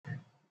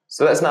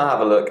So let's now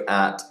have a look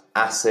at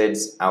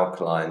acids,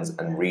 alkalines,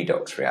 and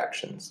redox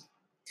reactions.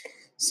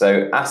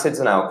 So acids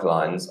and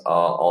alkalines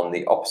are on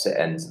the opposite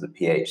ends of the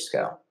pH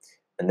scale,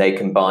 and they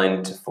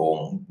combine to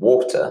form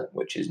water,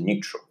 which is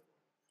neutral.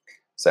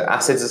 So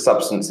acids are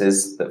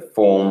substances that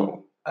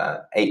form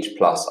H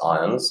plus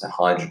ions, so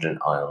hydrogen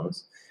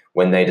ions,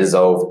 when they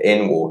dissolve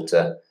in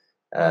water,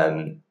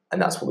 and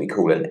that's what we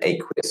call an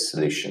aqueous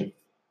solution.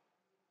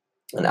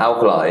 And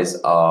alkalis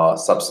are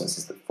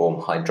substances that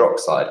form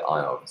hydroxide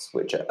ions,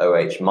 which are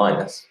OH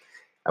minus,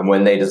 and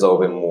when they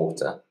dissolve in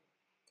water,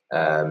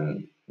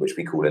 which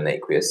we call an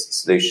aqueous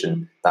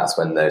solution, that's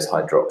when those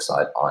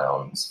hydroxide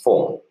ions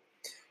form.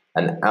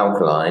 And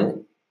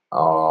alkaline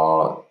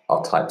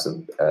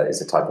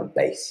is a type of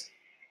base.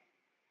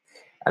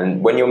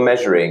 And when you're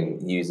measuring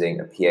using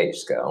a pH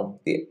scale,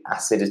 the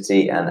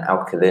acidity and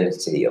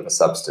alkalinity of a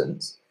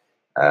substance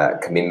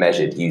can be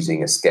measured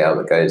using a scale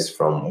that goes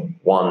from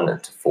 1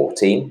 to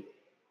 14.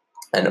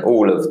 And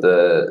all of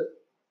the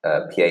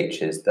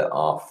pHs that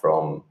are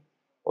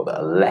that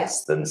are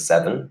less than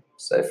 7,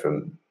 so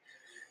from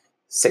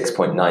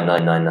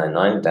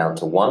 6.99999 down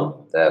to 1,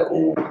 they're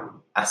all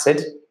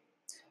acid.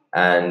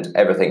 And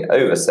everything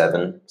over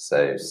 7,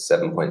 so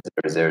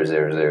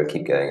 7.0000,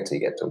 keep going until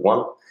you get to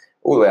 1,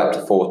 all the way up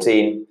to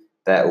 14,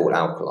 they're all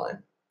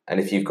alkaline. And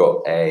if you've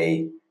got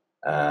a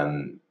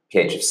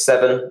pH of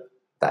 7,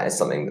 that is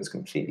something that's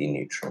completely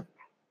neutral.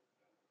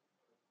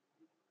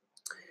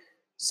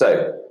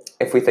 So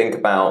if we think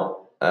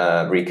about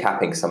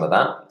recapping some of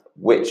that,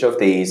 which of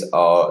these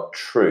are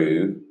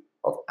true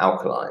of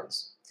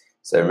alkalines?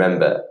 So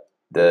remember,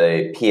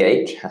 the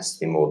pH has to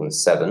be more than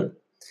 7,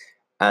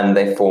 and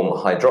they form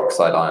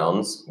hydroxide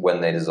ions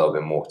when they dissolve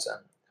in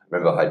water.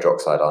 Remember,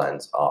 hydroxide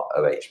ions are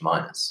OH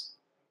minus.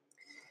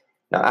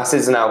 Now,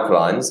 acids and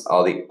alkalines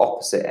are the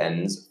opposite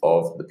ends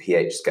of the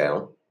pH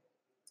scale,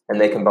 and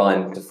they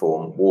combine to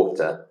form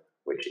water,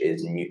 which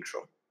is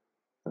neutral.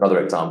 Another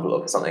example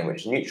of something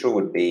which is neutral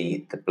would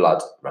be the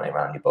blood running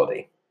around your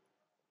body.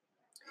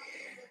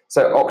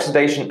 So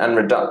oxidation and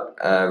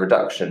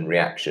reduction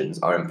reactions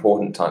are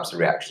important types of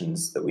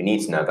reactions that we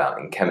need to know about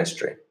in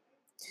chemistry.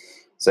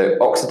 So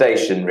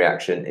oxidation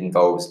reaction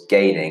involves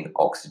gaining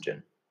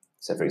oxygen.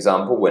 So for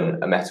example,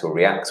 when a metal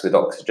reacts with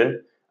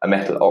oxygen, a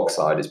metal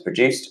oxide is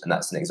produced, and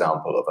that's an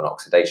example of an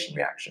oxidation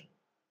reaction.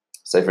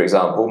 So for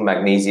example,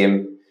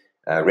 magnesium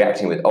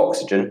reacting with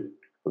oxygen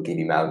will give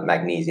you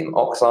magnesium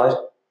oxide.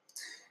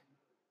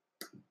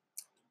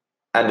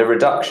 And a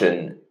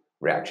reduction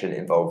reaction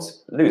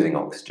involves losing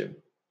oxygen.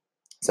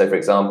 So for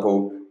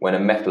example, when a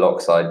metal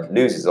oxide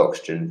loses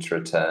oxygen to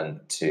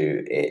return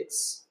to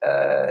its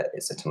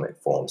atomic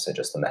form, so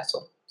just the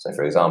metal. So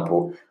for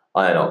example,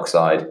 iron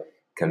oxide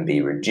can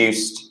be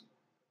reduced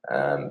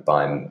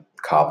by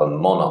carbon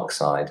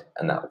monoxide,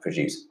 and that will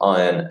produce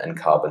iron and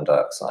carbon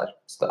dioxide.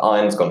 So the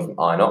iron's gone from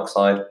iron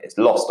oxide, it's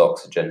lost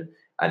oxygen,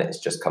 and it's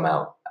just come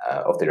out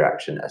of the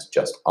reaction as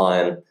just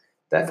iron.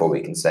 Therefore,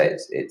 we can say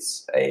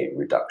it's a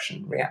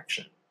reduction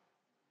reaction.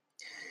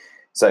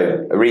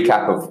 So a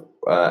recap of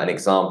an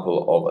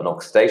example of an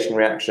oxidation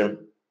reaction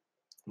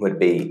would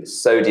be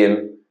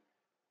sodium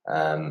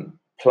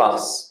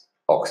plus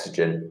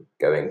oxygen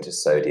going to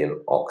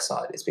sodium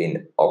oxide. It's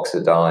been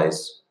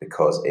oxidized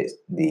because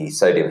the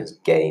sodium has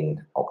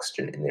gained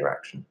oxygen in the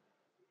reaction.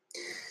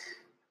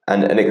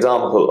 And an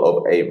example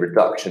of a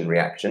reduction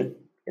reaction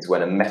is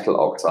when a metal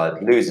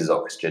oxide loses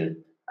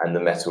oxygen and the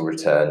metal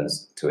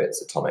returns to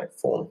its atomic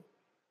form.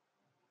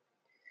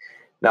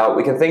 Now,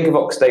 we can think of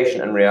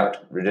oxidation and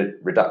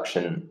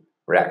reduction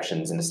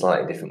reactions in a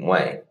slightly different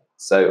way.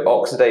 So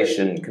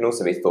oxidation can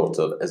also be thought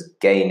of as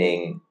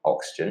gaining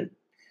oxygen,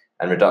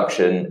 and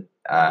reduction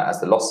as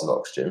the loss of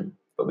oxygen.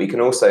 But we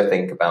can also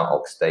think about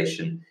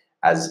oxidation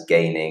as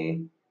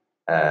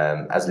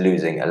as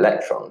losing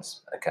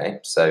electrons. Okay,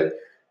 so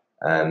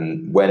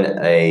when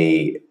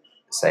a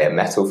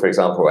metal, for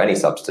example, or any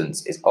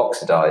substance is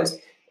oxidized,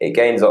 it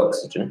gains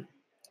oxygen,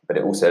 but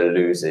it also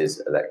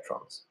loses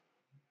electrons.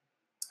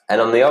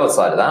 And on the other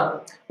side of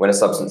that, when a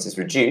substance is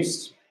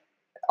reduced,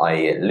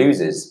 i.e. it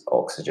loses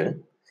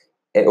oxygen,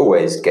 it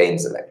always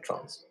gains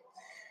electrons.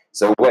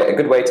 So a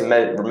good way to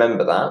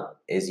remember that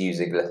is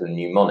using a little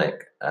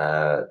mnemonic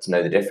to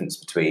know the difference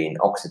between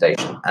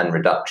oxidation and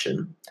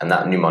reduction, and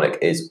that mnemonic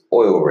is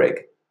oil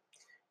rig.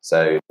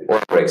 So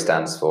oil rig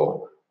stands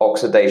for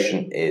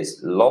oxidation is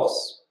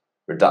loss,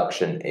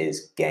 reduction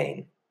is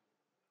gain.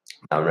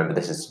 Now remember,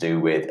 this is to do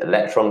with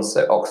electrons,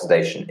 so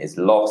oxidation is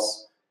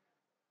loss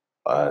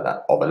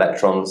of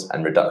electrons,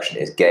 and reduction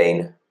is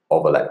gain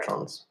of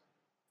electrons.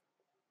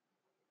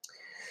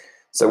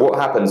 So what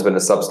happens when a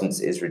substance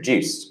is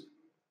reduced?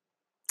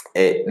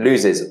 It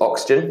loses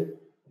oxygen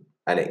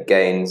and it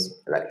gains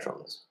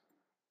electrons.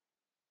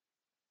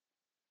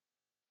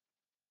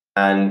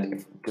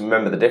 And to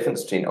remember the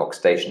difference between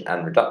oxidation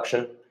and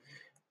reduction,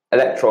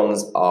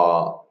 electrons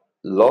are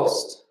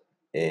lost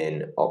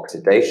in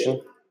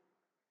oxidation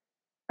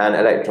and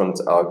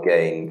electrons are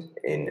gained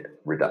in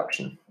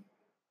reduction.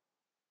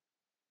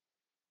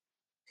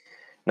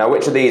 Now,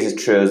 which of these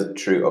is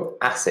true of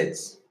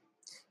acids?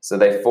 So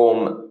they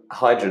form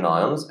hydrogen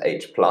ions,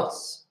 H+,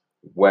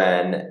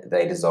 when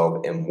they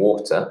dissolve in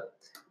water,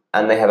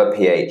 and they have a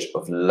pH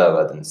of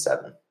lower than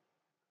 7.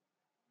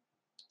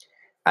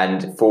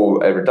 And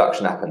for a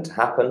reduction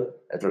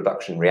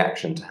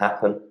reaction to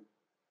happen,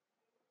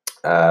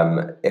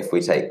 if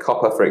we take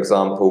copper, for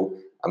example,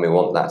 and we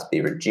want that to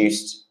be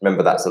reduced,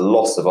 remember that's a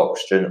loss of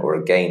oxygen or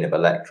a gain of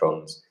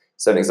electrons.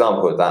 So an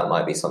example of that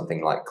might be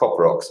something like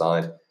copper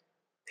oxide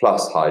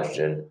plus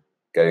hydrogen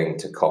going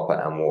to copper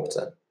and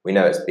water. We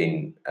know it's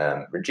been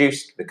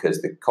reduced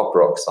because the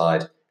copper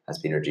oxide has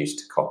been reduced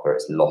to copper,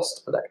 it's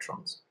lost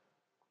electrons.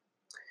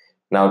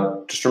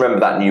 Now, just remember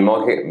that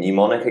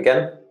mnemonic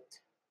again.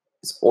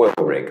 It's oil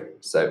rig.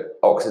 So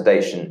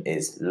oxidation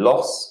is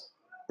loss,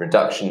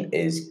 reduction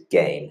is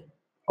gain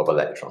of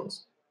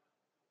electrons.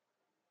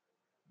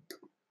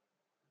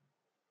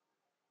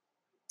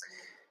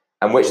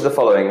 And which of the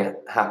following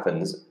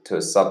happens to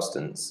a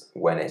substance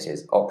when it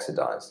is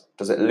oxidized?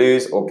 Does it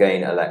lose or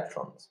gain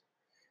electrons?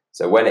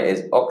 So when it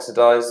is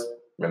oxidized,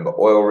 remember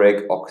oil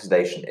rig,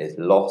 oxidation is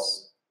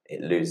loss,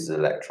 it loses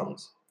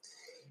electrons.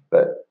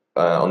 But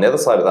on the other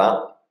side of that,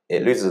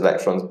 it loses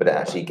electrons, but it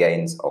actually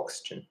gains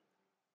oxygen.